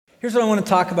Here's what I want to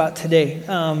talk about today.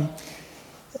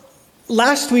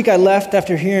 Last week I left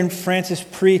after hearing Francis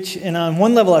preach, and on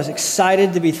one level I was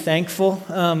excited to be thankful.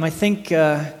 I think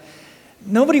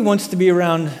nobody wants to be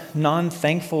around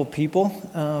non-thankful people,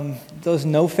 those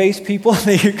no-face people.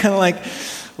 You're kind of like,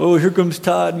 oh, here comes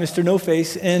Todd, Mr.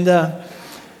 No-Face.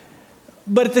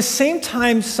 But at the same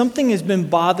time, something has been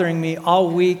bothering me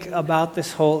all week about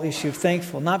this whole issue of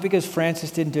thankful. Not because Francis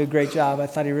didn't do a great job. I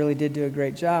thought he really did do a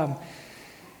great job.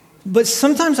 But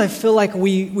sometimes I feel like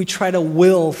we try to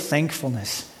will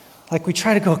thankfulness. Like we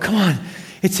try to go, come on,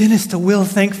 it's in us to will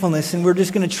thankfulness, and we're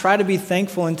just going to try to be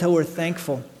thankful until we're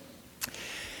thankful.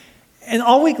 And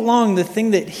all week long, the thing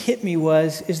that hit me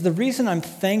is the reason I'm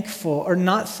thankful or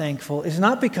not thankful is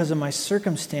not because of my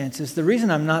circumstances. The reason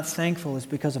I'm not thankful is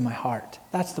because of my heart.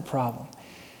 That's the problem.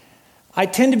 I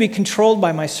tend to be controlled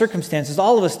by my circumstances.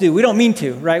 All of us do. We don't mean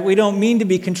to, right? We don't mean to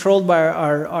be controlled by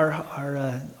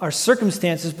our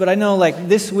circumstances. But I know, like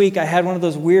this week, I had one of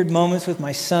those weird moments with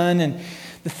my son. And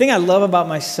the thing I love about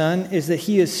my son is that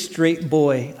he is straight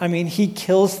boy. I mean, he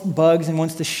kills bugs and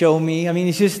wants to show me. I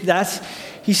mean,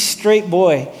 he's straight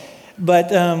boy.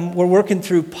 But we're working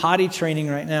through potty training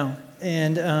right now.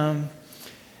 And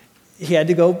he had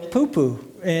to go poo-poo.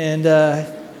 And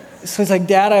so he's like,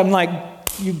 Dad, I'm like,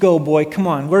 you go, boy, come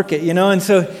on, work it, And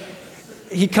so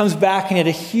he comes back and he had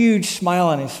a huge smile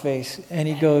on his face. And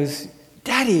he goes,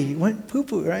 Daddy, went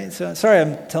poo-poo, right? So sorry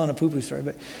I'm telling a poo-poo story,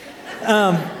 but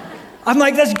I'm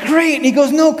like, that's great. And he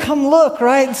goes, no, come look,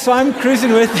 right? So I'm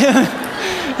cruising with him.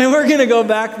 And we're going to go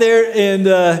back there. And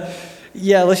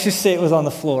let's just say it was on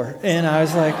the floor. And I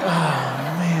was like, oh,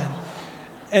 man.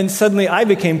 And suddenly I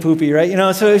became poopy, right?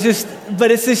 So but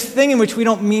it's this thing in which we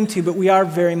don't mean to, but we are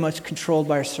very much controlled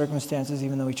by our circumstances,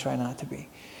 even though we try not to be.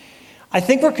 I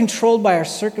think we're controlled by our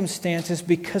circumstances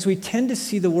because we tend to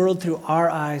see the world through our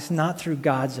eyes, not through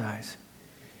God's eyes.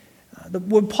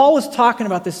 When Paul was talking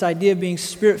about this idea of being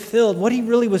spirit-filled, what he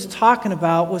really was talking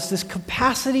about was this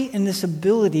capacity and this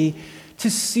ability to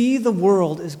see the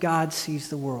world as God sees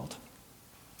the world.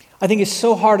 I think it's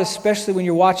so hard, especially when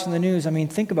you're watching the news. I mean,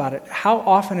 think about it. How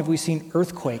often have we seen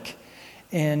earthquake?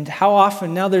 And how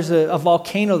often, now there's a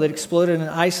volcano that exploded in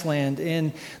Iceland,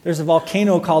 and there's a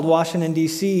volcano called Washington,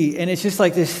 D.C., and it's just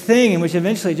like this thing in which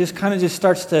eventually it just kind of just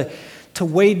starts to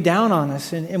weigh down on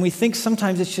us. And we think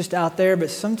sometimes it's just out there, but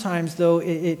sometimes, though,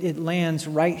 it lands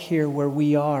right here where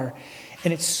we are.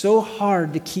 And it's so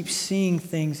hard to keep seeing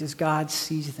things as God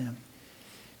sees them.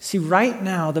 See, right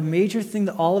now, the major thing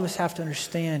that all of us have to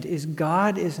understand is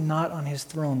God is not on his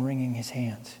throne wringing his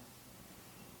hands.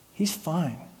 He's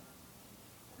fine.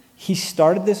 He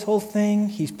started this whole thing.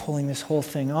 He's pulling this whole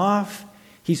thing off.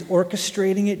 He's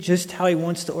orchestrating it just how he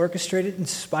wants to orchestrate it in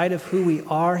spite of who we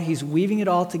are. He's weaving it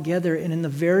all together. And in the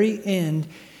very end,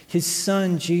 his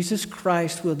son, Jesus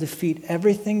Christ, will defeat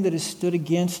everything that has stood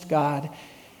against God.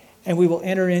 And we will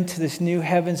enter into this new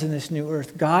heavens and this new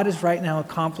earth. God is right now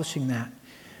accomplishing that.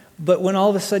 But when all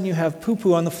of a sudden you have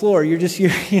poo-poo on the floor, you're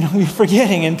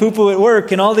forgetting, and poo-poo at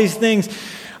work and all these things.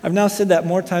 I've now said that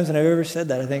more times than I've ever said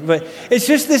that, I think. But it's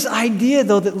just this idea,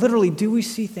 though, that literally, do we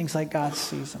see things like God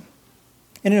sees them?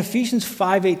 And in Ephesians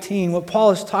 5:18, what Paul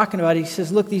is talking about, he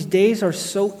says, look, these days are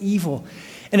so evil.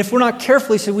 And if we're not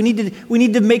careful, he said, we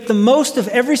need to make the most of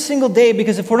every single day,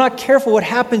 because if we're not careful, what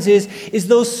happens is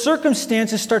those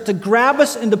circumstances start to grab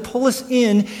us and to pull us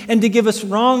in and to give us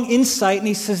wrong insight. And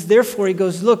he says, therefore, he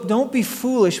goes, look, don't be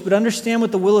foolish, but understand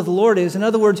what the will of the Lord is. In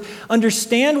other words,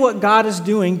 understand what God is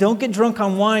doing. Don't get drunk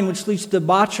on wine, which leads to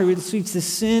debauchery, which leads to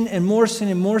sin and more sin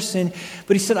and more sin.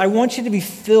 But he said, I want you to be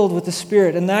filled with the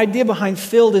Spirit. And the idea behind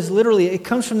filled is literally, it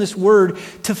comes from this word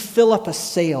to fill up a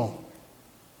sail.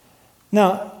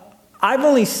 Now, I've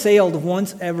only sailed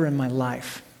once ever in my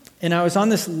life, and I was on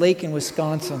this lake in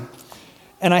Wisconsin,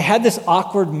 and I had this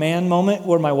awkward man moment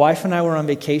where my wife and I were on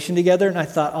vacation together, and I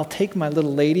thought, I'll take my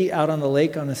little lady out on the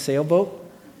lake on a sailboat.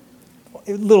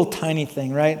 A little tiny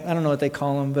thing, right? I don't know what they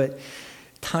call them, but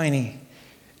tiny.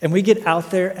 And we get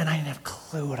out there, and I didn't have a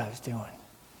clue what I was doing.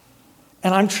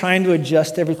 And I'm trying to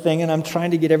adjust everything, and I'm trying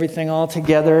to get everything all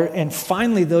together. And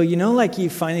finally, though, you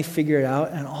finally figure it out,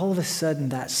 and all of a sudden,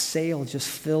 that sail just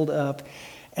filled up.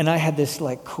 And I had this,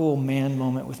 cool man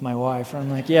moment with my wife. I'm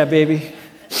like, yeah, baby,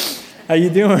 how you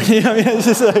doing? It's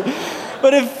just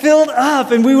but it filled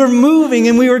up, and we were moving,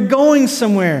 and we were going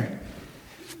somewhere.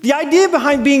 The idea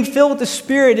behind being filled with the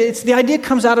Spirit, the idea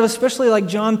comes out of especially like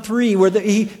John 3, where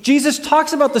Jesus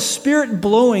talks about the Spirit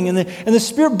blowing and the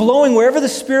Spirit blowing wherever the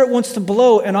Spirit wants to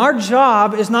blow. And our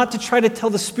job is not to try to tell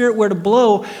the Spirit where to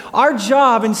blow. Our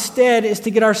job instead is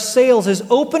to get our sails as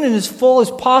open and as full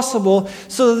as possible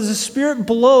so that as the Spirit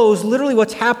blows, literally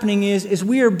what's happening is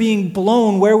we are being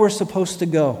blown where we're supposed to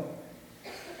go.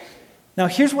 Now,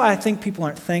 here's why I think people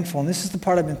aren't thankful, and this is the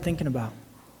part I've been thinking about.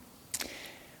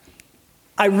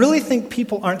 I really think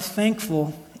people aren't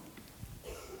thankful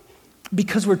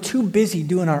because we're too busy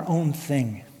doing our own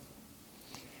thing.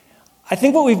 I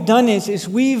think what we've done is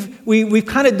we've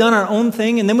kind of done our own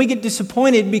thing, and then we get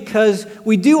disappointed because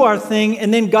we do our thing,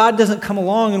 and then God doesn't come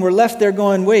along, and we're left there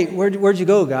going, wait, where'd you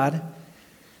go, God?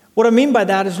 What I mean by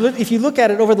that is if you look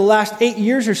at it over the last 8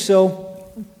 years or so,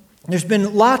 there's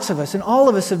been lots of us, and all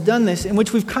of us have done this, in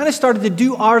which we've kind of started to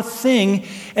do our thing,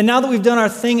 and now that we've done our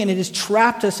thing and it has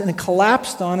trapped us and it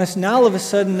collapsed on us, now all of a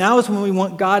sudden, now is when we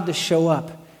want God to show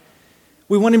up.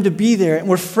 We want Him to be there, and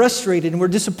we're frustrated and we're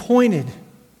disappointed.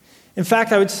 In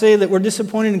fact, I would say that we're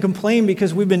disappointed and complain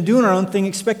because we've been doing our own thing,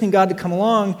 expecting God to come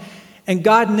along, and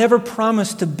God never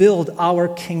promised to build our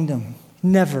kingdom.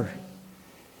 Never.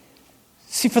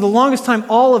 See, for the longest time,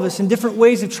 all of us in different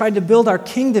ways have tried to build our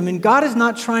kingdom, and God is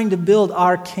not trying to build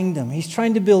our kingdom. He's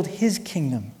trying to build His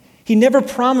kingdom. He never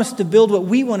promised to build what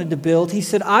we wanted to build. He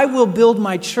said, I will build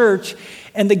my church,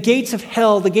 and the gates of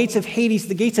hell, the gates of Hades,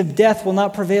 the gates of death will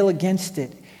not prevail against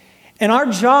it. And our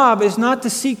job is not to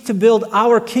seek to build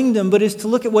our kingdom, but is to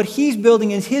look at what He's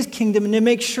building as His kingdom and to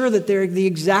make sure that they're the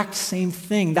exact same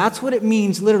thing. That's what it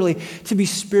means, literally, to be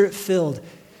Spirit-filled.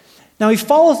 Now, He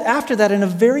follows after that in a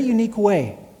very unique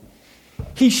way.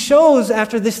 He shows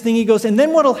after this thing, He goes, and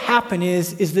then what will happen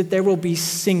is that there will be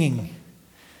singing.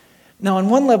 Now, on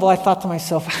one level, I thought to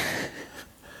myself,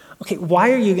 okay,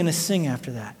 why are you going to sing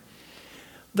after that?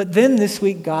 But then this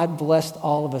week, God blessed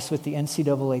all of us with the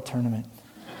NCAA tournament.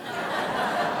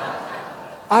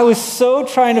 I was so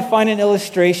trying to find an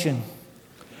illustration.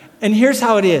 And here's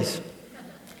how it is.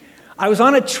 I was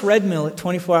on a treadmill at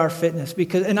 24 Hour Fitness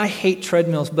and I hate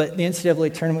treadmills, but the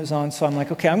NCAA tournament was on, so I'm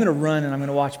like, okay, I'm going to run and I'm going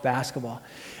to watch basketball.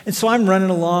 And so I'm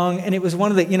running along, and it was one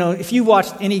of the, if you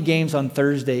watched any games on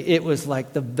Thursday, it was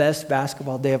like the best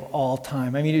basketball day of all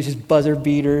time. I mean, it was just buzzer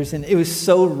beaters, and it was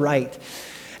so right.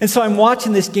 And so I'm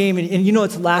watching this game, and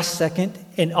it's last second,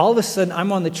 and all of a sudden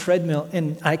I'm on the treadmill,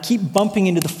 and I keep bumping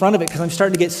into the front of it because I'm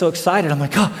starting to get so excited. I'm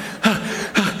like,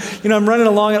 I'm running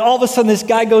along, and all of a sudden this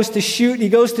guy goes to shoot, and he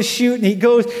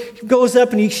goes up,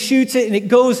 and he shoots it, and it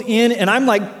goes in, and I'm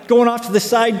like going off to the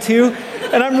side too,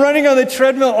 and I'm running on the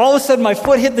treadmill. All of a sudden my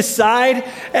foot hit the side,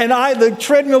 and the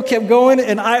treadmill kept going,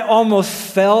 and I almost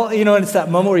fell, and it's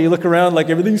that moment where you look around like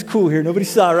everything's cool here, nobody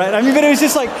saw, right? I mean, but it was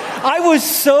just like, I was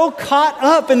so caught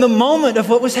up in the moment of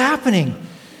what was happening.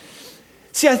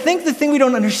 See, I think the thing we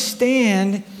don't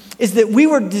understand is that we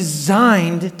were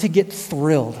designed to get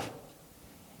thrilled.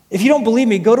 If you don't believe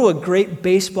me, go to a great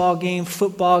baseball game,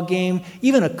 football game,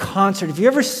 even a concert. Have you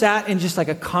ever sat in just like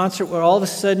a concert where all of a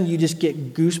sudden you just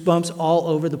get goosebumps all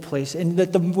over the place? And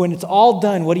when it's all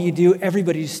done, what do?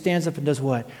 Everybody just stands up and does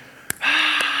what?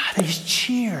 They just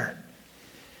cheer.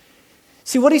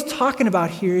 See, what he's talking about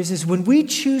here is when we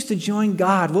choose to join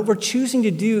God, what we're choosing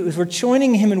to do is we're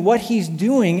joining Him in what He's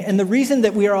doing. And the reason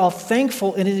that we are all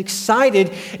thankful and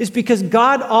excited is because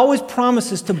God always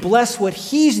promises to bless what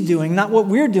He's doing, not what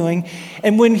we're doing.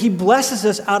 And when He blesses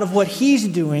us out of what He's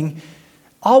doing,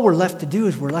 all we're left to do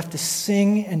is we're left to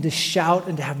sing and to shout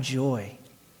and to have joy.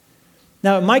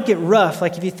 Now, it might get rough.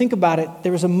 Like if you think about it,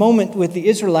 there was a moment with the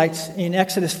Israelites in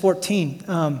Exodus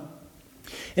 14.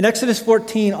 In Exodus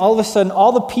 14, all of a sudden,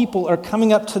 all the people are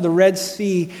coming up to the Red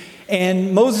Sea,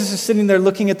 and Moses is sitting there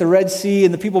looking at the Red Sea,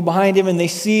 and the people behind him, and they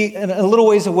see, a little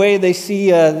ways away, they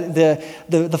see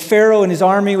the Pharaoh and his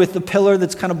army with the pillar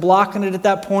that's kind of blocking it at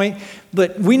that point.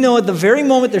 But we know at the very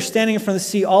moment they're standing in front of the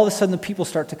sea, all of a sudden the people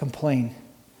start to complain.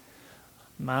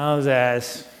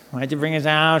 Moses, why'd you bring us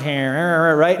out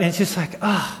here? Right? And it's just like,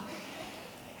 ah.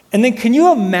 And then can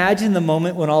you imagine the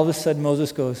moment when all of a sudden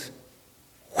Moses goes,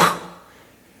 whew,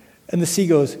 and the sea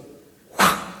goes,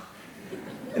 whew,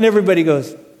 and everybody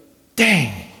goes,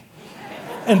 dang.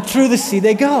 And through the sea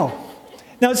they go.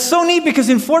 Now it's so neat because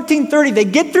in 1430 they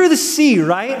get through the sea,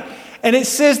 right? And it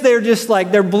says they're just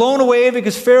like, they're blown away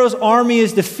because Pharaoh's army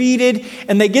is defeated,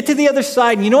 and they get to the other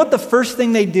side. And you know what the first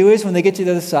thing they do is when they get to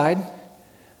the other side?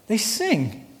 They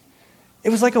sing.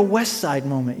 It was like a West Side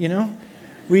moment, you know?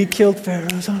 We killed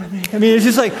Pharaoh's army. I mean, it's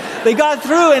just like, they got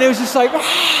through and it was just like,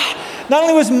 ah. Not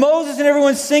only was Moses and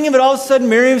everyone singing, but all of a sudden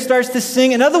Miriam starts to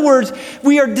sing. In other words,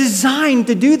 we are designed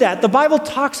to do that. The Bible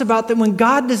talks about that when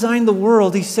God designed the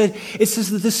world, it says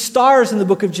that the stars in the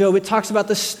book of Job, it talks about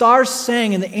the stars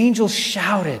sang and the angels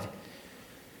shouted.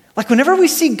 Like whenever we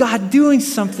see God doing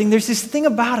something, there's this thing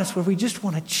about us where we just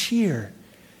want to cheer.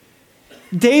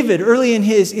 David, early in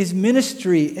his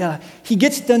ministry, he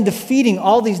gets done defeating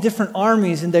all these different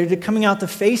armies, and they're coming out to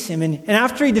face him. And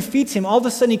after he defeats him, all of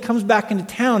a sudden he comes back into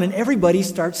town, and everybody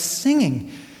starts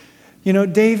singing. You know,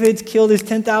 David's killed his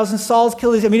 10,000, Saul's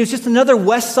killed his... it's just another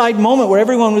West Side moment where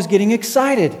everyone was getting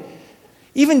excited.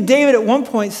 Even David at one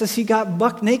point says he got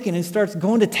buck naked and starts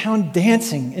going to town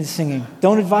dancing and singing.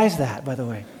 Don't advise that, by the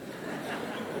way.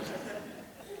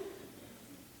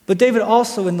 But David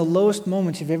also, in the lowest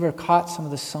moments, you've ever caught some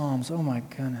of the Psalms. Oh my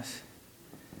goodness.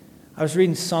 I was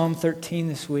reading Psalm 13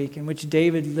 this week, in which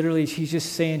David literally, he's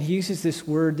just saying, he uses this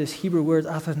word, this Hebrew word,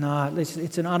 athanah.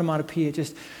 It's an onomatopoeia. It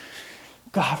just,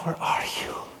 God, where are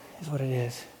you? Is what it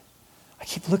is. I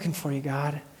keep looking for you,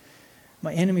 God.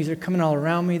 My enemies are coming all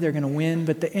around me. They're going to win.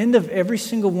 But the end of every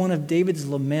single one of David's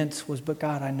laments was, but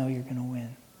God, I know you're going to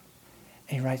win.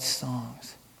 And he writes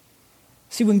songs.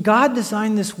 See, when God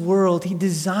designed this world, he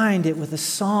designed it with a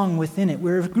song within it.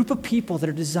 We're a group of people that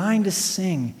are designed to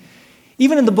sing.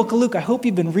 Even in the book of Luke, I hope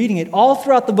you've been reading it. All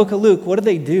throughout the book of Luke, what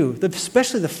do?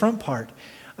 Especially the front part.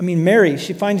 Mary,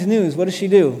 she finds news. What does she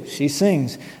do? She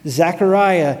sings.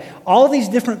 Zechariah, all these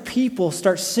different people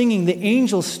start singing. The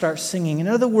angels start singing. In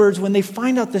other words, when they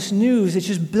find out this news, it's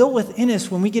just built within us.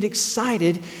 When we get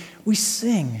excited, we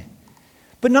sing.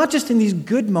 But not just in these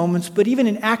good moments, but even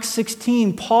in Acts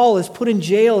 16, Paul is put in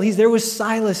jail. He's there with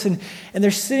Silas, and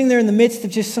they're sitting there in the midst of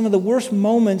just some of the worst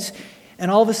moments. And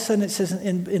all of a sudden it says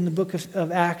in the book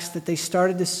of Acts that they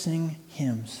started to sing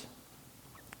hymns.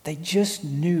 They just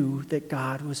knew that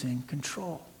God was in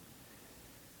control.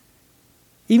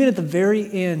 Even at the very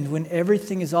end, when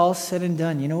everything is all said and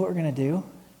done, you know what we're going to do?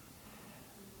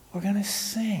 We're going to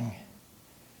sing.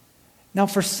 Now,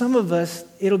 for some of us,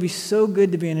 it'll be so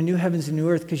good to be in a new heavens and new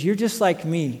earth because you're just like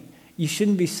me. You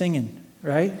shouldn't be singing,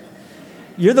 right?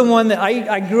 You're the one that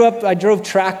I grew up, I drove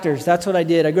tractors. That's what I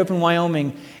did. I grew up in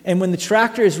Wyoming. And when the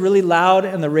tractor is really loud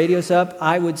and the radio's up,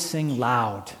 I would sing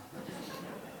loud.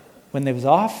 When it was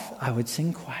off, I would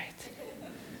sing quiet.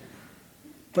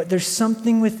 But there's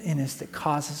something within us that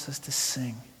causes us to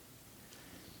sing.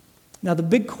 Now, the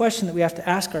big question that we have to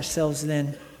ask ourselves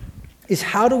then is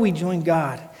how do we join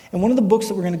God? And one of the books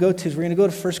that we're going to go to is we're going to go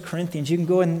to 1 Corinthians. You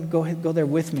can go there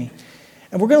with me.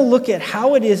 And we're going to look at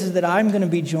how it is that I'm going to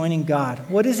be joining God.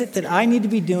 What is it that I need to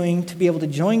be doing to be able to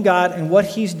join God and what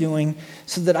he's doing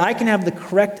so that I can have the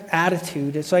correct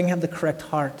attitude, so I can have the correct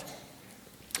heart.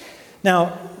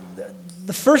 Now,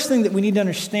 the first thing that we need to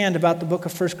understand about the book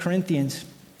of 1 Corinthians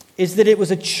is that it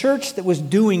was a church that was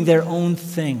doing their own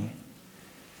thing.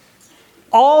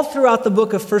 All throughout the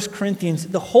book of 1 Corinthians,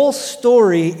 the whole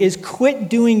story is quit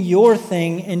doing your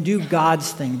thing and do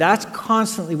God's thing. That's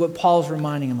constantly what Paul's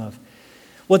reminding them of.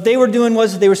 What they were doing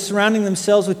was they were surrounding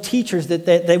themselves with teachers that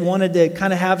they wanted to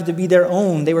kind of have to be their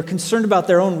own. They were concerned about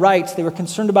their own rights. They were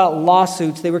concerned about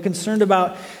lawsuits. They were concerned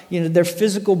about their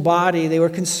physical body. They were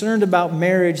concerned about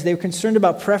marriage. They were concerned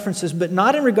about preferences, but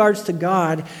not in regards to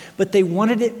God, but they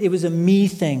wanted it. It was a me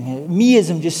thing.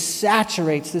 Meism just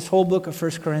saturates this whole book of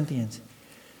 1 Corinthians.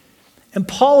 And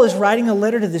Paul is writing a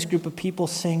letter to this group of people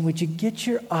saying, would you get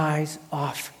your eyes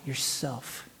off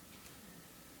yourself?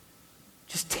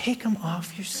 Just take them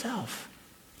off yourself.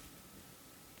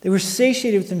 They were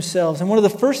satiated with themselves. And one of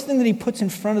the first things that he puts in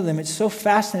front of them, it's so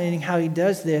fascinating how he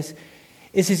does this,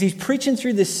 is as he's preaching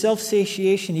through this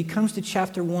self-satiation, he comes to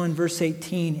chapter 1, verse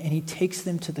 18, and he takes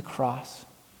them to the cross.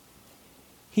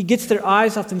 He gets their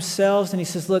eyes off themselves and he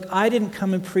says, look, I didn't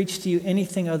come and preach to you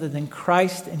anything other than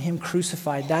Christ and him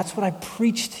crucified. That's what I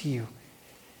preached to you.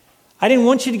 I didn't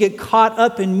want you to get caught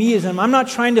up in meism. I'm not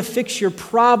trying to fix your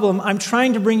problem. I'm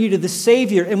trying to bring you to the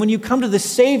Savior. And when you come to the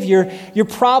Savior, your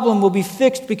problem will be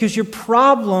fixed because your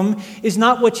problem is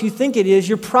not what you think it is.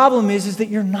 Your problem is that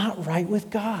you're not right with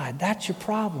God. That's your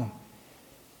problem.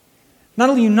 Not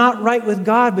only are you not right with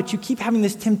God, but you keep having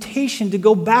this temptation to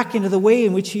go back into the way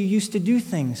in which you used to do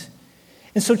things.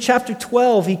 And so chapter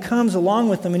 12, he comes along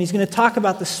with them and he's going to talk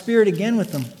about the Spirit again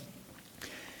with them.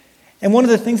 And one of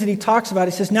the things that he talks about,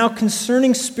 he says, now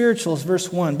concerning spirituals,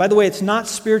 verse 1. By the way, it's not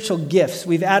spiritual gifts.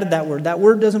 We've added that word. That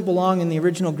word doesn't belong in the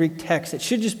original Greek text. It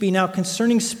should just be now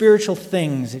concerning spiritual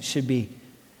things, it should be,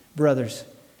 brothers.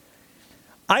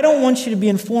 I don't want you to be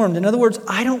informed. In other words,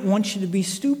 I don't want you to be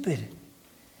stupid.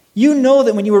 You know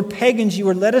that when you were pagans, you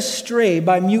were led astray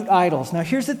by mute idols. Now,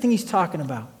 here's the thing he's talking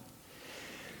about.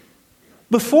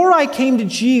 Before I came to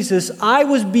Jesus, I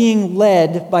was being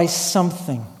led by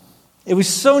something. It was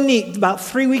so neat. About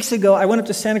 3 weeks ago, I went up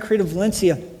to Santa Cruz,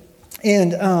 Valencia,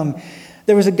 and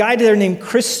there was a guy there named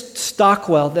Chris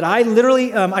Stockwell that I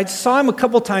literally, I saw him a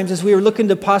couple times as we were looking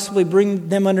to possibly bring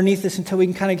them underneath us until we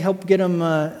can kind of help get them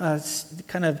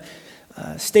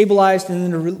stabilized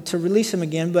and then to release them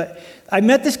again. But I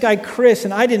met this guy, Chris,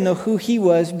 and I didn't know who he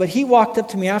was, but he walked up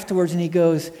to me afterwards and he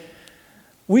goes,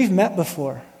 "We've met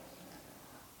before."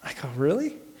 I go,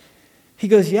 "Really?" He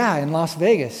goes, "Yeah, in Las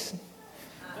Vegas."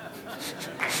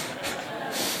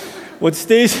 What's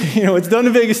done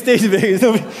in Vegas stays in Vegas.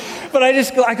 But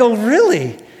I go,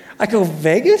 "Really?" I go,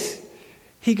 "Vegas?"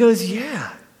 He goes,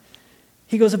 "Yeah."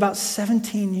 He goes, "About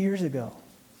 17 years ago."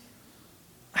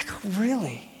 I go,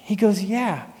 "Really?" He goes,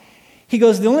 "Yeah." He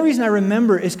goes, "The only reason I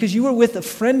remember is because you were with a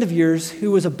friend of yours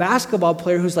who was a basketball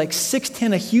player who's like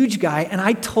 6'10", a huge guy, and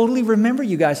I totally remember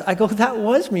you guys." I go, "That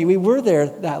was me. We were there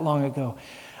that long ago."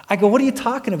 I go, "What are you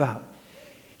talking about?"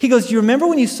 He goes, "Do you remember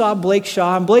when you saw Blake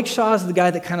Shaw?" And Blake Shaw is the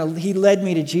guy that he led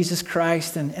me to Jesus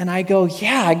Christ. And I go,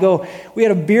 "Yeah." I go, "We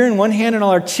had a beer in one hand and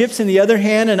all our chips in the other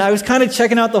hand." And I was kind of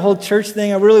checking out the whole church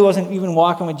thing. I really wasn't even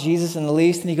walking with Jesus in the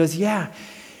least. And he goes, "Yeah."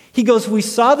 He goes, "We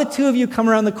saw the two of you come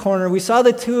around the corner. We saw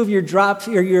the two of your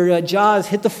jaws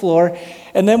hit the floor.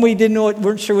 And then we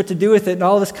weren't sure what to do with it. And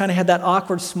all of us kind of had that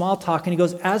awkward small talk." And he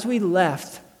goes, "As we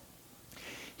left,"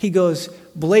 he goes,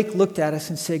 "Blake looked at us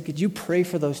and said, 'Could you pray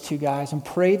for those two guys and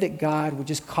pray that God would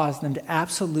just cause them to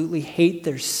absolutely hate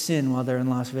their sin while they're in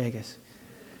Las Vegas?'"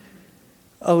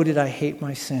 Oh, did I hate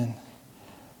my sin.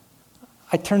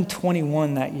 I turned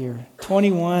 21 that year.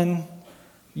 21,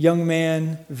 young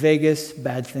man, Vegas,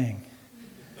 bad thing.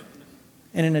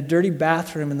 And in a dirty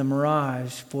bathroom in the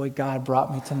Mirage, boy, God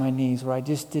brought me to my knees where I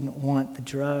just didn't want the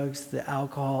drugs, the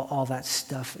alcohol, all that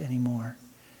stuff anymore.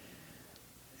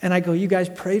 And I go, "You guys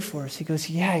prayed for us." He goes,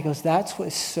 "Yeah." He goes, "That's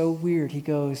what's so weird." He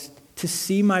goes, "To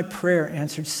see my prayer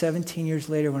answered 17 years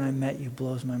later when I met you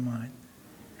blows my mind."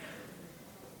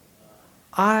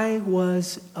 I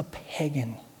was a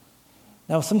pagan.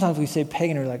 Now, sometimes we say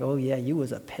pagan, and we're like, "Oh yeah, you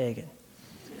was a pagan."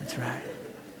 That's right.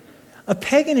 A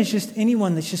pagan is just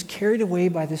anyone that's just carried away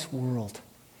by this world.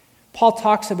 Paul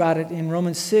talks about it in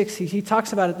Romans 6. He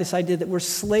talks about it, this idea that we're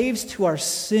slaves to our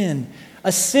sin.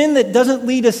 A sin that doesn't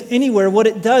lead us anywhere. What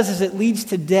it does is it leads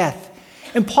to death.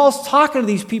 And Paul's talking to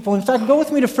these people. In fact, go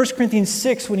with me to 1 Corinthians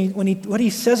 6 what he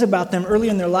says about them early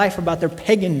in their life, about their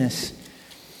paganness.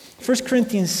 1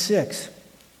 Corinthians 6.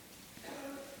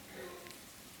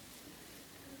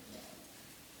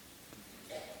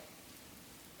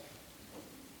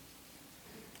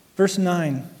 Verse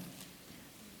 9.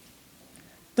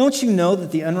 "Don't you know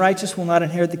that the unrighteous will not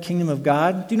inherit the kingdom of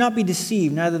God? Do not be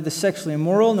deceived. Neither the sexually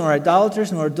immoral, nor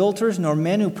idolaters, nor adulterers, nor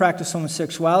men who practice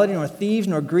homosexuality, nor thieves,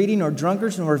 nor greedy, nor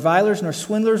drunkards, nor revilers, nor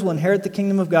swindlers will inherit the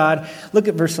kingdom of God." Look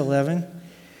at verse 11.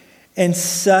 "And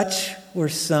such were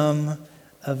some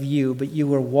of you, but you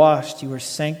were washed, you were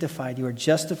sanctified, you were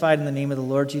justified in the name of the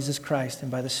Lord Jesus Christ and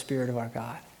by the Spirit of our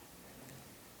God."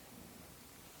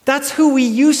 That's who we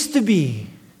used to be.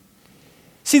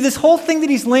 See, this whole thing that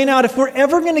he's laying out, if we're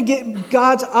ever going to get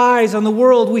God's eyes on the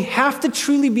world, we have to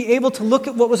truly be able to look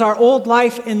at what was our old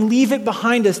life and leave it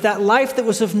behind us. That life that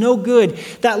was of no good.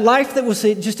 That life that was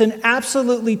just an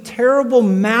absolutely terrible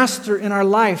master in our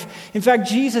life. In fact,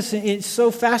 Jesus, it's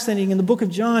so fascinating. In the book of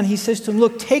John, he says to him,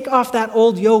 "Look, take off that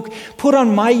old yoke. Put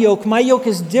on my yoke. My yoke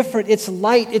is different. It's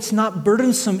light. It's not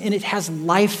burdensome. And it has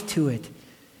life to it."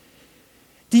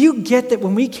 Do you get that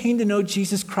when we came to know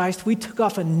Jesus Christ, we took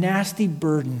off a nasty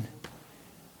burden?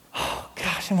 Oh,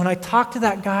 gosh. And when I talked to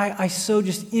that guy, I saw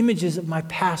just images of my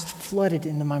past flooded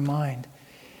into my mind.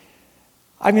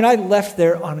 I mean, I left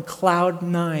there on cloud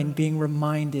 9 being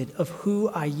reminded of who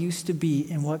I used to be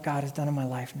and what God has done in my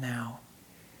life now.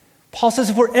 Paul says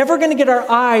if we're ever going to get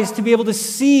our eyes to be able to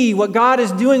see what God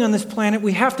is doing on this planet,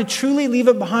 we have to truly leave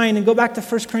it behind and go back to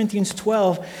 1 Corinthians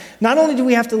 12. Not only do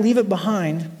we have to leave it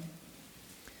behind,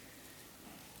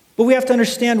 but we have to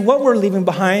understand what we're leaving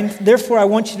behind. Therefore, I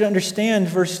want you to understand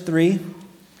verse 3.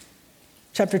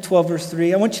 Chapter 12, verse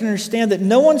 3. I want you to understand that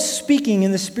no one speaking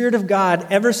in the Spirit of God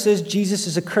ever says Jesus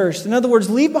is accursed. In other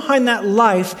words, leave behind that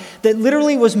life that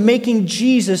literally was making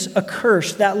Jesus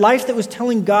accursed. That life that was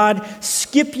telling God,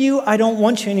 skip you, I don't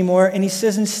want you anymore. And he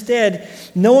says instead,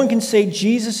 no one can say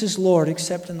Jesus is Lord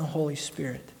except in the Holy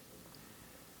Spirit.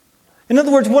 In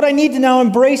other words, what I need to now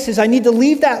embrace is I need to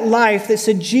leave that life that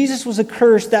said Jesus was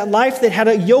accursed, that life that had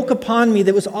a yoke upon me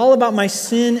that was all about my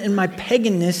sin and my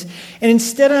paganness, and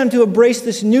instead I'm to embrace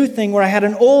this new thing where I had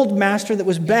an old master that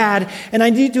was bad, and I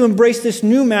need to embrace this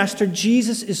new master.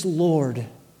 Jesus is Lord.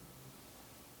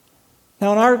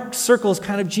 Now, in our circles,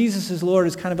 kind of Jesus is Lord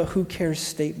is kind of a who cares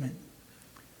statement.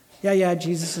 Yeah,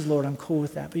 Jesus is Lord. I'm cool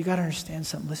with that. But you got to understand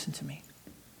something. Listen to me.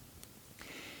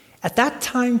 At that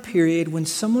time period, when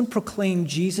someone proclaimed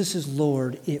Jesus is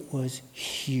Lord, it was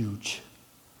huge.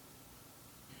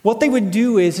 What they would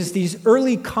do is these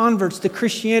early converts to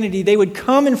Christianity, they would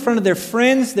come in front of their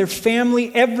friends, their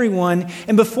family, everyone,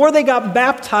 and before they got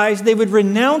baptized, they would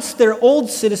renounce their old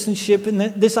citizenship and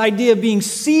this idea of being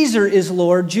Caesar is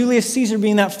Lord, Julius Caesar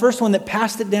being that first one that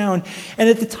passed it down. And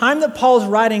at the time that Paul's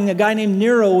writing, a guy named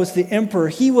Nero was the emperor.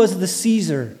 He was the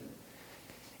Caesar.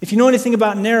 If you know anything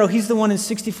about Nero, he's the one in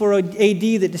 64 AD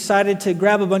that decided to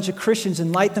grab a bunch of Christians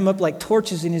and light them up like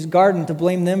torches in his garden to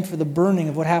blame them for the burning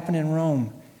of what happened in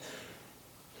Rome.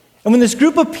 And when this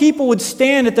group of people would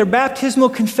stand at their baptismal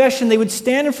confession, they would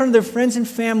stand in front of their friends and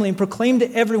family and proclaim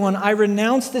to everyone, I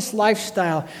renounce this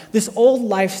lifestyle, this old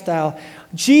lifestyle.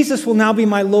 Jesus will now be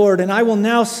my Lord, and I will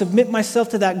now submit myself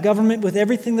to that government with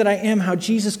everything that I am, how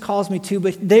Jesus calls me to,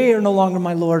 but they are no longer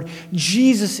my Lord.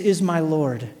 Jesus is my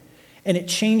Lord. And it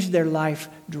changed their life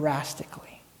drastically.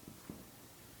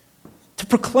 To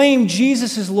proclaim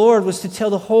Jesus as Lord was to tell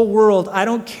the whole world, I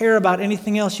don't care about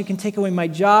anything else. You can take away my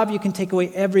job. You can take away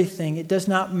everything. It does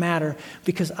not matter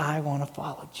because I want to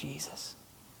follow Jesus.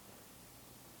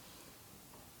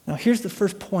 Now, here's the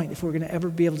first point if we're going to ever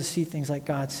be able to see things like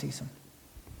God sees them.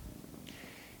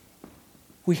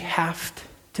 We have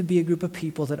to be a group of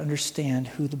people that understand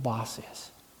who the boss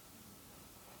is.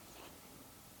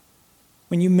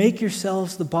 When you make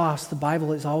yourselves the boss, the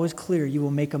Bible is always clear, you will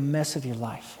make a mess of your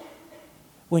life.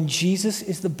 When Jesus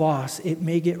is the boss, it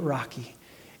may get rocky,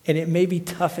 and it may be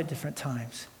tough at different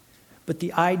times. But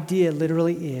the idea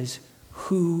literally is,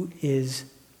 who is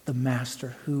the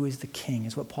master? Who is the king,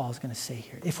 is what Paul is going to say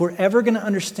here. If we're ever going to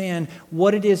understand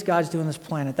what it is God's doing on this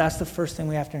planet, that's the first thing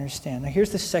we have to understand. Now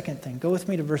here's the second thing. Go with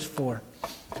me to verse 4.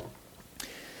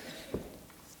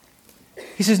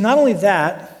 He says, not only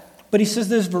that, but he says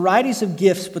there's varieties of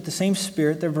gifts, but the same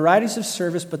Spirit. There are varieties of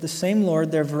service, but the same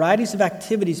Lord. There are varieties of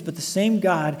activities, but the same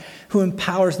God who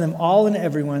empowers them all and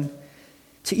everyone.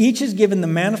 To each is given the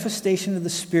manifestation of the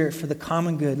Spirit for the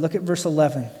common good. Look at verse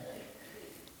 11.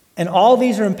 And all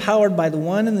these are empowered by the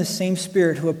one and the same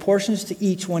Spirit who apportions to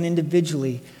each one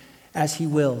individually as he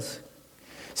wills.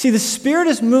 See, the Spirit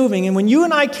is moving, and when you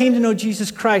and I came to know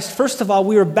Jesus Christ, first of all,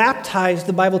 we were baptized,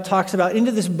 the Bible talks about,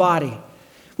 into this body.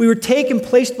 We were taken,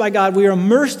 placed by God. We were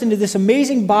immersed into this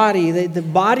amazing body, the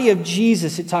body of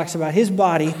Jesus, it talks about, his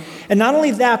body. And not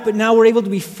only that, but now we're able to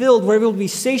be filled, we're able to be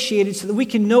satiated so that we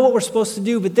can know what we're supposed to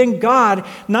do. But then God,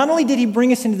 not only did he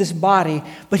bring us into this body,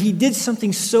 but he did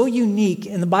something so unique,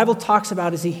 and the Bible talks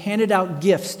about is he handed out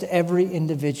gifts to every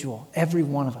individual, every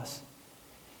one of us.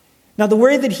 Now, the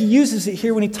way that he uses it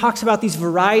here when he talks about these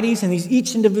varieties and these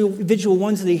each individual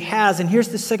ones that he has, and here's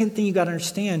the second thing you got to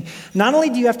understand. Not only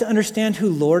do you have to understand who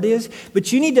Lord is,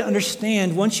 but you need to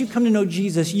understand once you come to know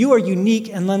Jesus, you are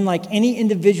unique and unlike any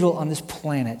individual on this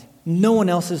planet. No one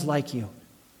else is like you.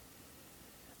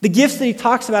 The gifts that he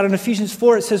talks about in Ephesians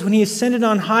 4, it says, when he ascended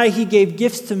on high, he gave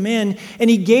gifts to men, and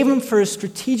he gave them for a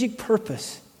strategic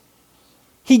purpose.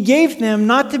 He gave them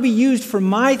not to be used for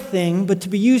my thing, but to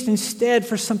be used instead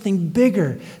for something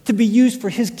bigger, to be used for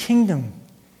his kingdom.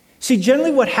 See,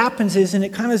 generally what happens is, and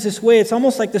it kind of is this way, it's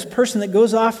almost like this person that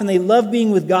goes off and they love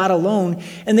being with God alone,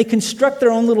 and they construct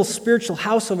their own little spiritual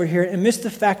house over here and miss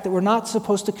the fact that we're not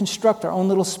supposed to construct our own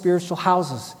little spiritual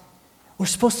houses. We're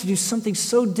supposed to do something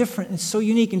so different and so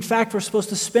unique. In fact, we're supposed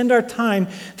to spend our time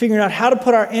figuring out how to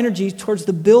put our energy towards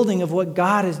the building of what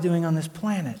God is doing on this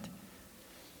planet.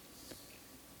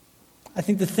 I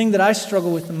think the thing that I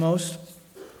struggle with the most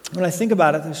when I think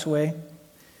about it this way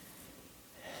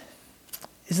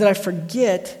is that I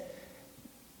forget.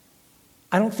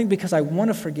 I don't think because I want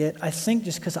to forget. I think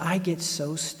just because I get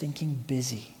so stinking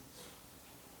busy.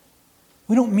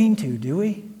 We don't mean to, do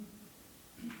we?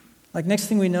 Like next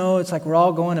thing we know, it's like we're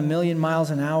all going 1,000,000 miles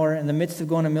an hour. In the midst of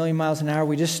going 1,000,000 miles an hour,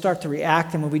 we just start to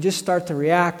react. And when we just start to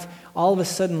react, all of a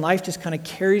sudden life just kind of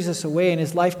carries us away. And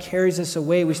as life carries us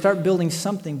away, we start building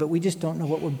something, but we just don't know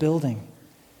what we're building.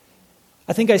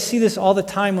 I think I see this all the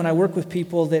time when I work with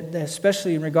people, that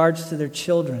especially in regards to their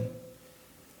children.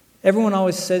 Everyone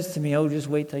always says to me, oh, just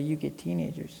wait till you get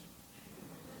teenagers.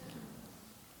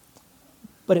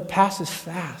 But it passes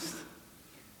fast.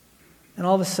 And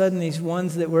all of a sudden, these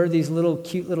ones that were these little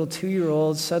cute little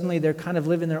 2-year-olds, suddenly they're kind of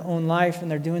living their own life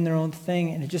and they're doing their own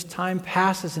thing. And it just time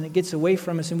passes and it gets away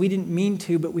from us. And we didn't mean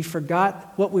to, but we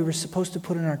forgot what we were supposed to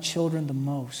put in our children the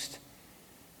most.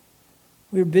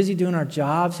 We were busy doing our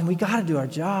jobs, and we got to do our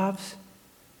jobs.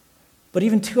 But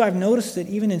even too, I've noticed that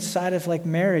even inside of like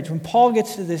marriage, when Paul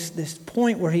gets to this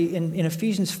point where he, in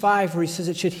Ephesians 5, where he says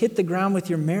it should hit the ground with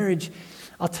your marriage,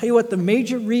 I'll tell you what, the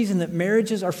major reason that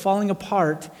marriages are falling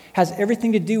apart has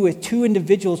everything to do with two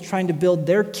individuals trying to build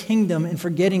their kingdom and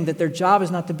forgetting that their job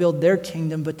is not to build their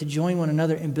kingdom, but to join one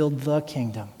another and build the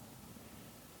kingdom.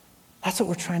 That's what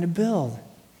we're trying to build.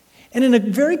 And in a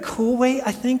very cool way,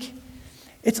 I think,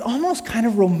 it's almost kind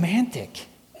of romantic.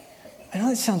 I know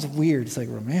that sounds weird. It's like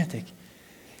romantic.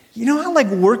 You know how like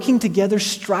working together,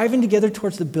 striving together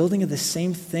towards the building of the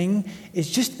same thing is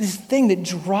just this thing that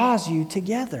draws you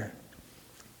together.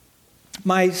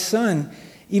 My son,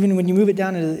 even when you move it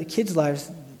down into the kids'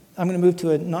 lives, I'm going to move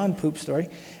to a non-poop story.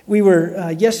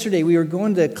 Yesterday, we were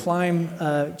going to climb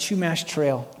Chumash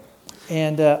Trail.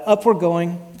 And up we're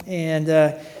going.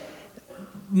 And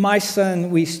my son,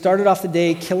 we started off the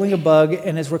day killing a bug.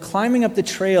 And as we're climbing up the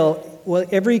trail,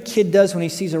 what every kid does when he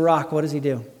sees a rock, what does he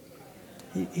do?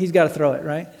 He's got to throw it,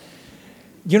 right?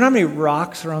 Do you know how many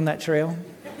rocks are on that trail?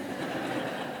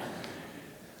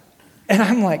 And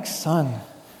I'm like, son,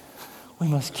 we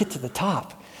must get to the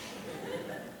top.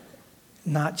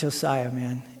 Not Josiah,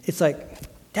 man. It's like,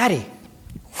 Daddy,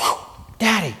 whew,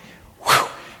 Daddy, whew,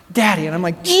 Daddy. And I'm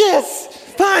like, yes,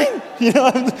 fine. You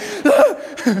know,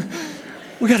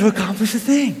 we got to accomplish a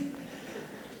thing.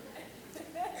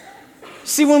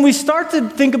 See, when we start to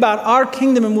think about our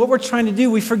kingdom and what we're trying to do,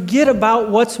 we forget about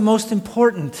what's most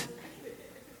important.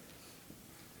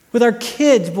 With our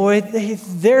kids, boy,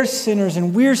 they're sinners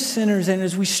and we're sinners. And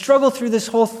as we struggle through this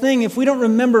whole thing, if we don't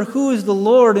remember who is the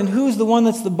Lord and who's the one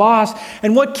that's the boss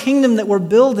and what kingdom that we're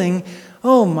building,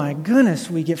 oh my goodness,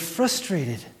 we get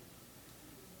frustrated.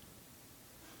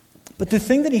 But the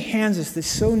thing that he hands us that's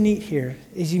so neat here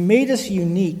is he made us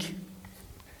unique.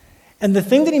 And the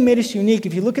thing that he made us unique,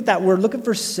 if you look at that word, look at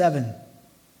verse 7.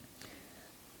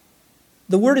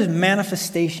 The word is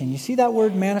manifestation. You see that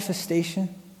word,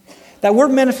 manifestation? That word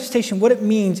manifestation, what it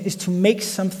means is to make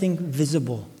something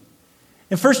visible.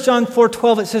 In 1 John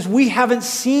 4:12, it says, we haven't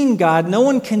seen God. No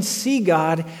one can see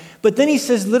God. But then he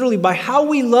says literally, by how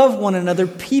we love one another,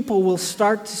 people will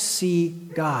start to see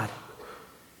God.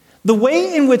 The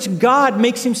way in which God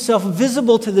makes himself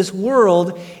visible to this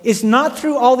world is not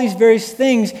through all these various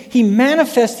things. He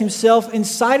manifests himself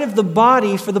inside of the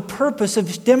body for the purpose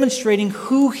of demonstrating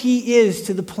who he is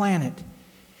to the planet.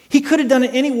 He could have done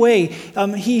it any way.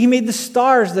 He made the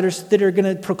stars that are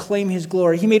going to proclaim his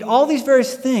glory. He made all these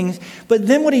various things, but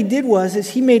then what he did is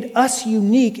he made us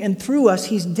unique, and through us,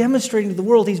 he's demonstrating to the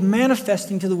world, he's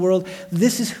manifesting to the world,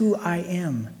 this is who I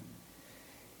am.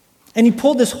 And he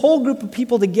pulled this whole group of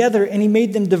people together and he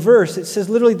made them diverse. It says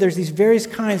literally there's these various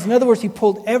kinds. In other words, he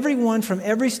pulled everyone from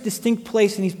every distinct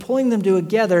place and he's pulling them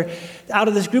together out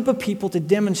of this group of people to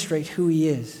demonstrate who he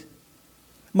is.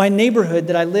 My neighborhood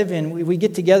that I live in, we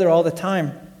get together all the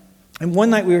time. And one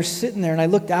night we were sitting there and I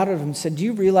looked out at him and said, do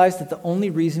you realize that the only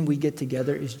reason we get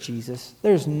together is Jesus?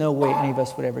 There's no way any of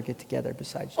us would ever get together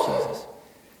besides Jesus.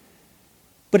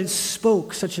 But it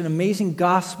spoke such an amazing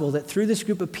gospel that through this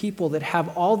group of people that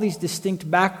have all these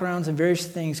distinct backgrounds and various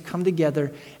things come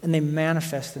together and they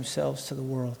manifest themselves to the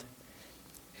world.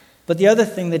 But the other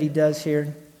thing that he does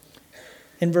here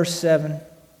in verse 7,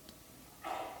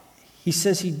 he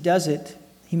says he does it,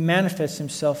 he manifests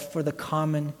himself for the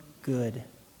common good.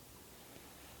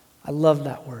 I love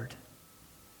that word.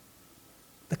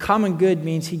 The common good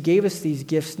means he gave us these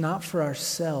gifts not for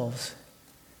ourselves,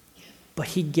 but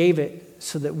he gave it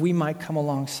so that we might come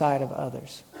alongside of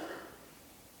others.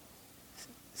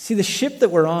 See, the ship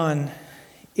that we're on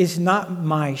is not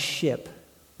my ship.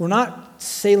 We're not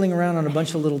sailing around on a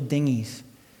bunch of little dinghies.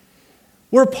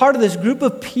 We're a part of this group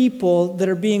of people that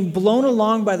are being blown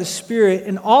along by the Spirit,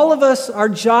 and all of us, our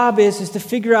job is to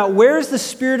figure out where is the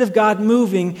Spirit of God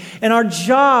moving, and our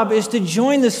job is to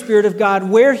join the Spirit of God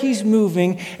where He's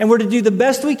moving, and we're to do the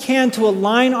best we can to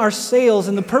align our sails,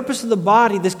 and the purpose of the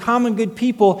body, this common good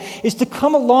people, is to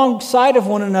come alongside of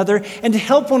one another and to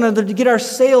help one another to get our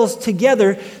sails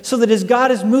together so that as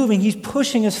God is moving, He's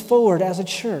pushing us forward as a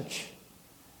church.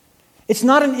 It's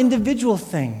not an individual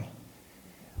thing.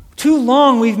 Too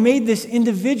long we've made this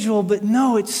individual, but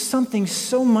no, it's something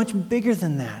so much bigger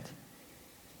than that.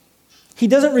 He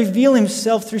doesn't reveal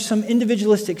himself through some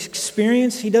individualistic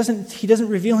experience. He doesn't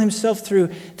reveal himself through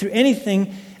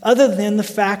anything other than the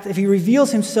fact that he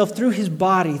reveals himself through his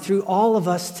body, through all of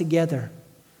us together.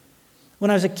 When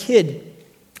I was a kid,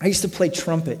 I used to play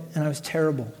trumpet, and I was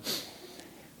terrible.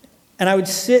 And I would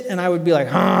sit and I would be like,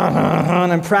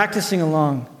 and I'm practicing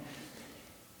along.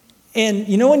 And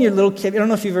you know when you're a little kid, I don't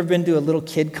know if you've ever been to a little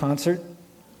kid concert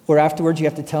where afterwards you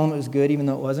have to tell them it was good even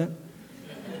though it wasn't.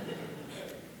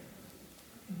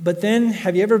 But then,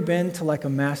 have you ever been to like a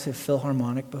massive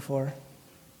Philharmonic before?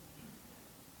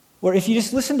 Where if you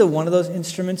just listen to one of those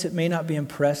instruments, it may not be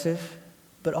impressive,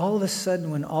 but all of a sudden,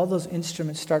 when all those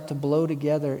instruments start to blow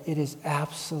together, it is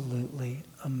absolutely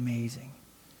amazing.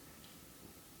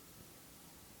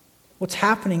 What's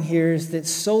happening here is that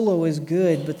solo is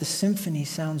good, but the symphony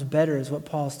sounds better, is what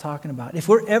Paul's talking about. If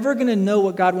we're ever going to know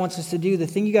what God wants us to do, the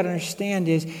thing you got to understand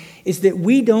is that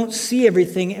we don't see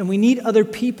everything, and we need other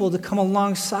people to come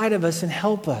alongside of us and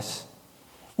help us.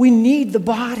 We need the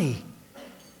body.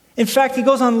 In fact, he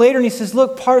goes on later and he says,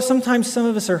 look, sometimes some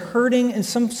of us are hurting and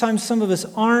sometimes some of us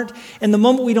aren't. And the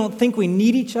moment we don't think we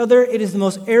need each other, it is the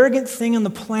most arrogant thing on the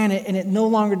planet, and it no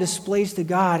longer displays to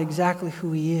God exactly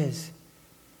who he is.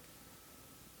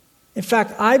 In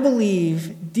fact, I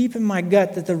believe deep in my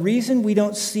gut that the reason we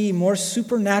don't see more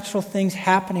supernatural things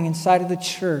happening inside of the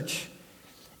church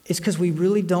is because we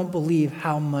really don't believe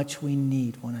how much we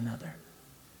need one another.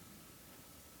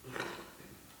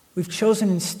 We've chosen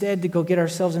instead to go get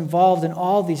ourselves involved in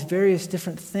all these various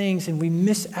different things, and we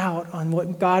miss out on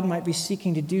what God might be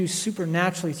seeking to do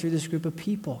supernaturally through this group of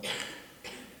people.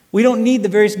 We don't need the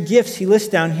various gifts he lists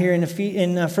down here in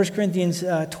 1 Corinthians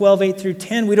 12, 8 through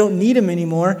 10. We don't need them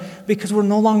anymore because we're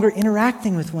no longer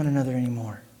interacting with one another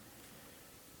anymore.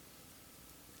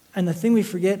 And the thing we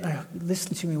forget,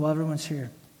 listen to me while everyone's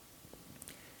here,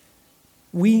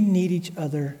 we need each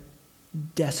other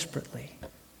desperately.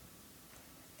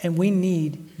 And we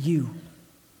need you.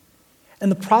 And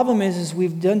the problem is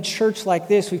we've done church like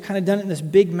this, we've kind of done it in this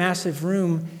big, massive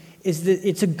room, is that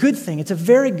it's a good thing. It's a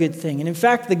very good thing. And in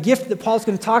fact, the gift that Paul's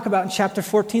going to talk about in chapter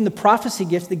 14, the prophecy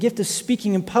gift, the gift of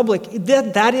speaking in public,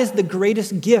 that is the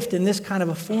greatest gift in this kind of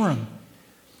a forum.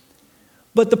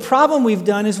 But the problem we've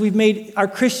done is we've made our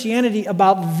Christianity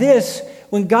about this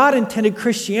when God intended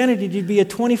Christianity to be a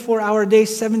 24-hour-a-day,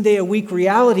 7-day-a-week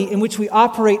reality in which we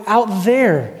operate out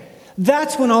there.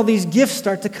 That's when all these gifts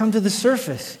start to come to the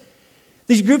surface.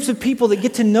 These groups of people that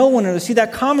get to know one another. See,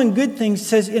 that common good thing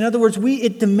says, in other words,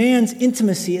 it demands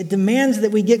intimacy. It demands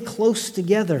that we get close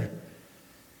together.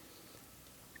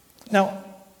 Now,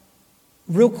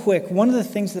 real quick, one of the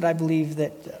things that I believe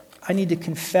that I need to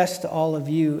confess to all of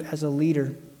you as a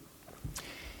leader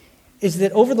is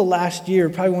that over the last year,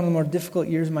 probably one of the more difficult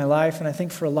years of my life, and I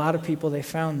think for a lot of people they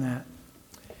found that,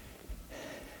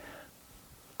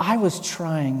 I was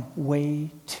trying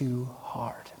way too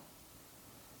hard.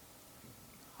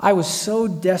 I was so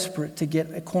desperate to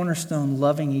get a Cornerstone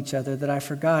loving each other that I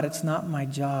forgot it's not my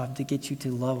job to get you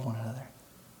to love one another.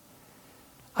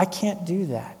 I can't do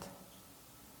that.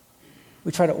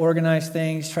 We try to organize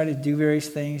things, try to do various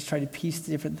things, try to piece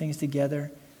different things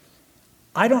together.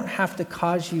 I don't have to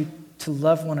cause you to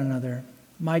love one another.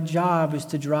 My job is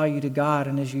to draw you to God,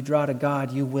 and as you draw to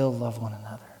God, you will love one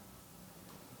another.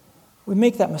 We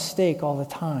make that mistake all the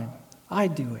time. I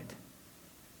do it.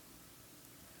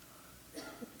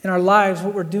 In our lives,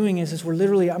 what we're doing is we're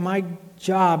literally, my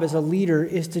job as a leader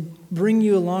is to bring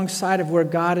you alongside of where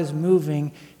God is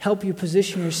moving, help you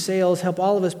position your sails, help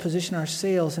all of us position our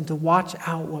sails, and to watch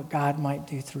out what God might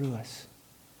do through us.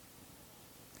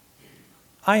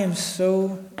 I am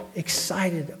so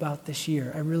excited about this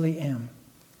year. I really am.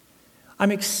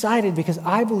 I'm excited because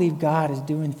I believe God is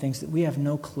doing things that we have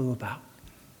no clue about.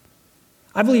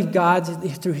 I believe God,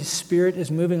 through His Spirit,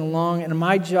 is moving along, and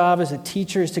my job as a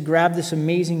teacher is to grab this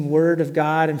amazing Word of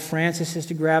God, and Francis is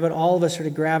to grab it, all of us are to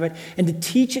grab it, and to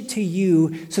teach it to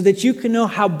you so that you can know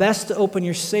how best to open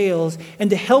your sails and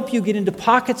to help you get into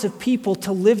pockets of people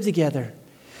to live together.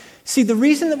 See, the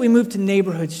reason that we move to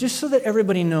neighborhoods, just so that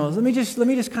everybody knows, let me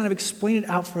just kind of explain it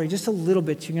out for you just a little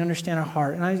bit so you can understand our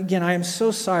heart. And I am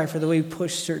so sorry for the way we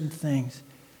push certain things.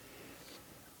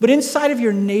 But inside of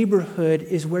your neighborhood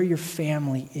is where your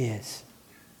family is.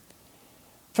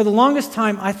 For the longest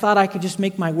time, I thought I could just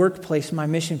make my workplace my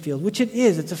mission field, which it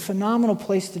is. It's a phenomenal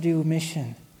place to do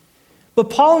mission. But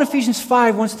Paul in Ephesians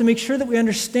 5 wants to make sure that we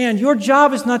understand your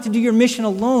job is not to do your mission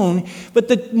alone, but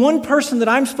the one person that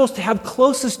I'm supposed to have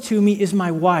closest to me is my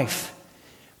wife.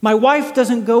 My wife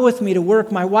doesn't go with me to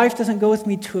work. My wife doesn't go with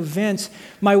me to events.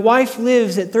 My wife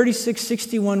lives at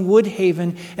 3661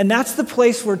 Woodhaven, and that's the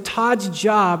place where Todd's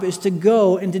job is to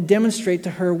go and to demonstrate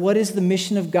to her what is the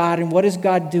mission of God and what is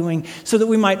God doing so that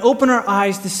we might open our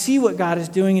eyes to see what God is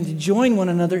doing and to join one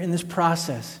another in this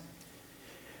process.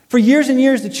 For years and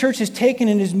years, the church has taken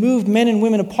and has moved men and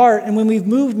women apart. And when we've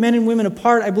moved men and women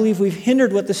apart, I believe we've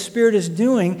hindered what the Spirit is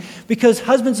doing because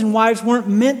husbands and wives weren't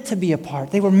meant to be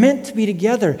apart. They were meant to be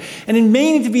together. And in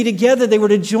meaning to be together, they were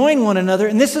to join one another.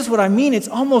 And this is what I mean. It's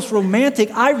almost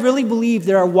romantic. I really believe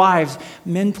there are wives.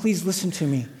 Men, please listen to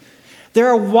me. There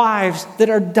are wives that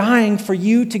are dying for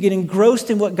you to get engrossed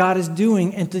in what God is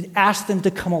doing and to ask them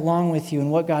to come along with you in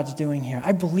what God's doing here.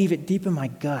 I believe it deep in my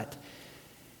gut.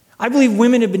 I believe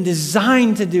women have been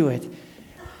designed to do it.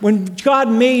 When God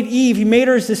made Eve, he made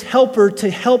her as this helper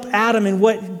to help Adam in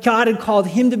what God had called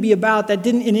him to be about. That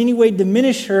didn't in any way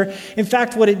diminish her. In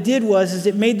fact, what it did was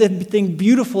it made the thing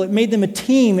beautiful. It made them a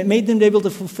team. It made them be able to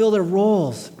fulfill their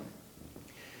roles.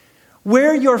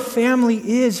 Where your family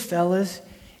is, fellas,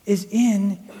 is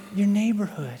in your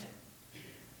neighborhood.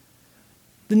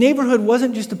 The neighborhood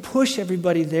wasn't just to push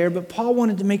everybody there, but Paul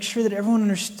wanted to make sure that everyone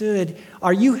understood,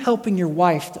 are you helping your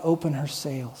wife to open her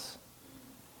sails?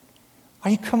 Are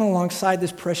you coming alongside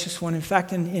this precious one? In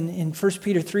fact, in 1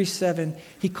 Peter 3:7,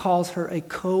 he calls her a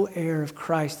co-heir of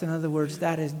Christ. In other words,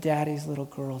 that is daddy's little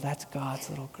girl. That's God's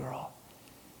little girl.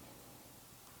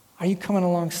 Are you coming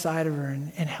alongside of her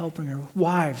and helping her?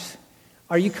 Wives,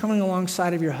 are you coming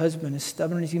alongside of your husband, as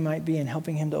stubborn as he might be, and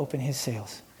helping him to open his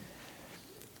sails?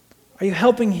 Are you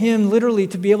helping him literally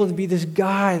to be able to be this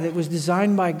guy that was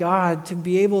designed by God to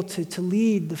be able to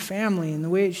lead the family in the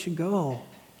way it should go?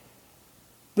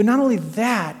 But not only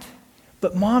that,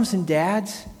 but moms and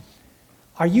dads,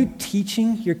 are you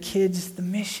teaching your kids the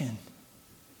mission?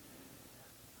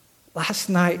 Last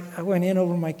night, I went in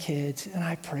over my kids and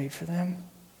I prayed for them.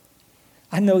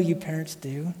 I know you parents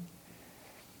do.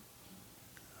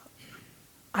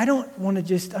 I don't want to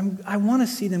just, I want to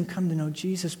see them come to know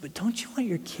Jesus, but don't you want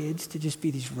your kids to just be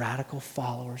these radical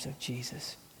followers of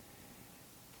Jesus?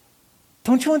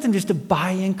 Don't you want them just to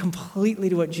buy in completely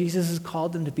to what Jesus has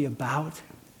called them to be about?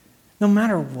 No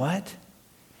matter what.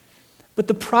 But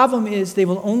the problem is they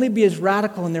will only be as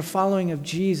radical in their following of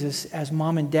Jesus as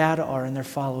mom and dad are in their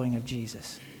following of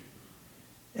Jesus.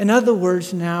 In other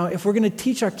words, now, if we're going to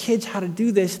teach our kids how to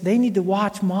do this, they need to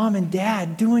watch mom and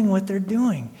dad doing what they're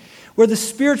doing. Where the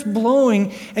Spirit's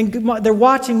blowing and they're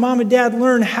watching mom and dad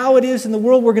learn how it is in the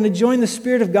world we're going to join the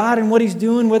Spirit of God and what He's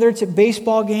doing, whether it's at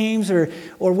baseball games or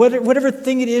whatever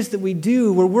thing it is that we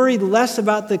do. We're worried less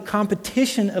about the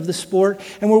competition of the sport,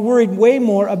 and we're worried way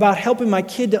more about helping my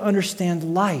kid to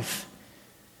understand life.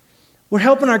 We're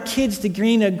helping our kids to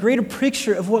gain a greater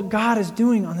picture of what God is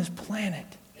doing on this planet.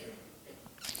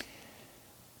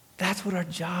 That's what our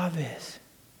job is.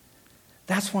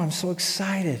 That's why I'm so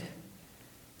excited.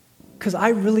 Because I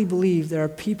really believe there are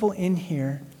people in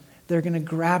here that are going to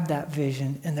grab that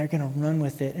vision and they're going to run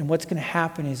with it. And what's going to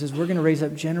happen is we're going to raise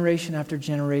up generation after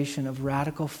generation of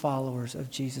radical followers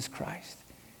of Jesus Christ.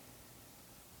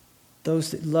 Those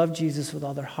that love Jesus with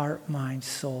all their heart, mind,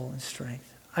 soul, and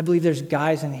strength. I believe there's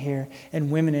guys in here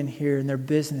and women in here in their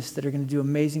business that are going to do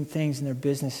amazing things in their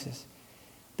businesses.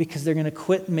 Because they're going to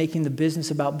quit making the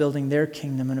business about building their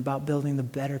kingdom and about building the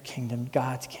better kingdom,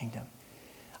 God's kingdom.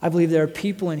 I believe there are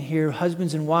people in here,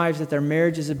 husbands and wives, that their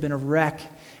marriages have been a wreck.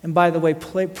 And by the way,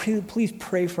 please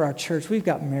pray for our church. We've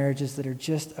got marriages that are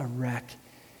just a wreck.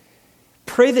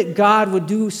 Pray that God would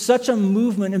do such a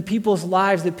movement in people's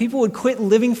lives that people would quit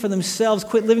living for themselves,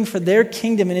 quit living for their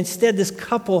kingdom, and instead this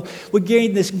couple would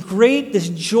gain this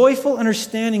joyful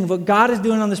understanding of what God is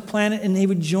doing on this planet, and they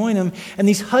would join Him, and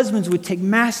these husbands would take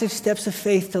massive steps of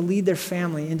faith to lead their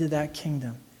family into that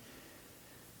kingdom.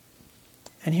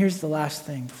 And here's the last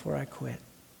thing before I quit.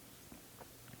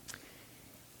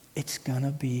 It's gonna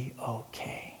be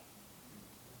okay.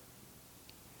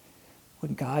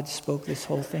 When God spoke this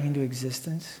whole thing into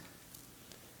existence,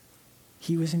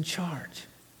 He was in charge.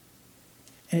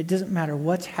 And it doesn't matter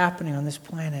what's happening on this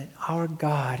planet, our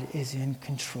God is in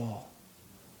control.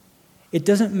 It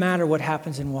doesn't matter what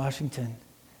happens in Washington,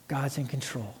 God's in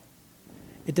control.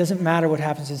 It doesn't matter what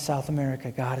happens in South America,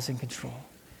 God is in control.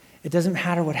 It doesn't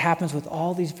matter what happens with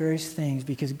all these various things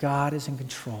because God is in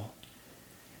control.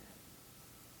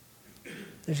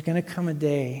 There's going to come a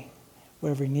day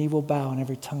where every knee will bow and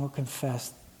every tongue will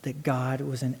confess that God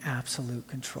was in absolute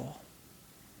control.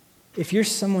 If you're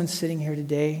someone sitting here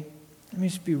today, let me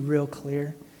just be real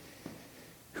clear,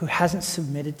 who hasn't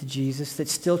submitted to Jesus,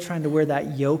 that's still trying to wear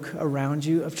that yoke around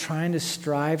you of trying to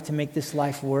strive to make this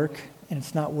life work, and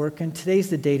it's not working, today's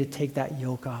the day to take that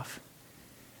yoke off.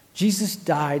 Jesus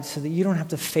died so that you don't have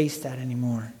to face that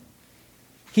anymore.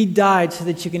 He died so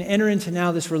that you can enter into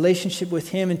now this relationship with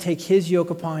Him and take His yoke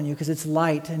upon you because it's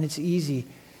light and it's easy.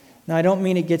 Now, I don't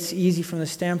mean it gets easy from the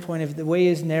standpoint of the way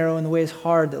is narrow and the way is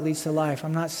hard that leads to life.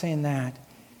 I'm not saying that.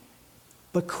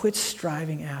 But quit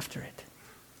striving after it.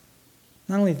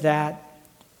 Not only that,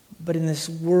 but in this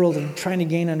world of trying to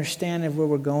gain understanding of where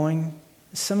we're going,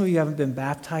 some of you haven't been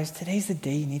baptized. Today's the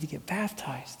day you need to get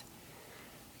baptized.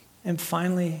 And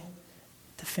finally,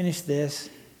 to finish this,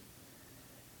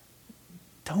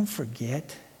 don't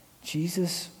forget,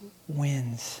 Jesus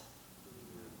wins.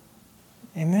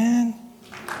 Amen.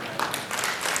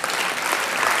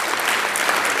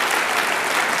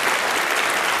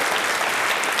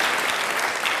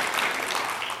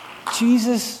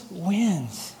 Jesus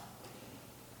wins.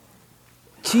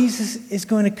 Jesus is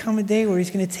going to come a day where he's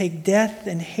going to take death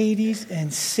and Hades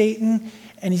and Satan,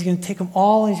 and he's going to take them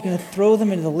all and he's going to throw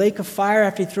them into the lake of fire.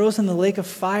 After he throws them in the lake of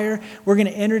fire, we're going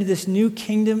to enter this new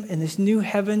kingdom and this new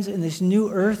heavens and this new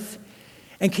earth.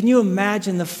 And can you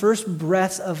imagine the first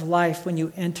breaths of life when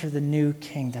you enter the new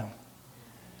kingdom?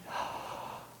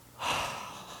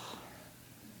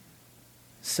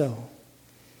 So,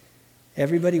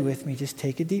 everybody with me, just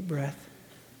take a deep breath.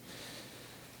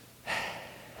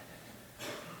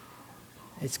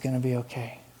 It's going to be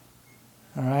okay.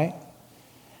 All right?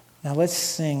 Now let's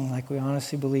sing like we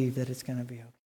honestly believe that it's going to be okay.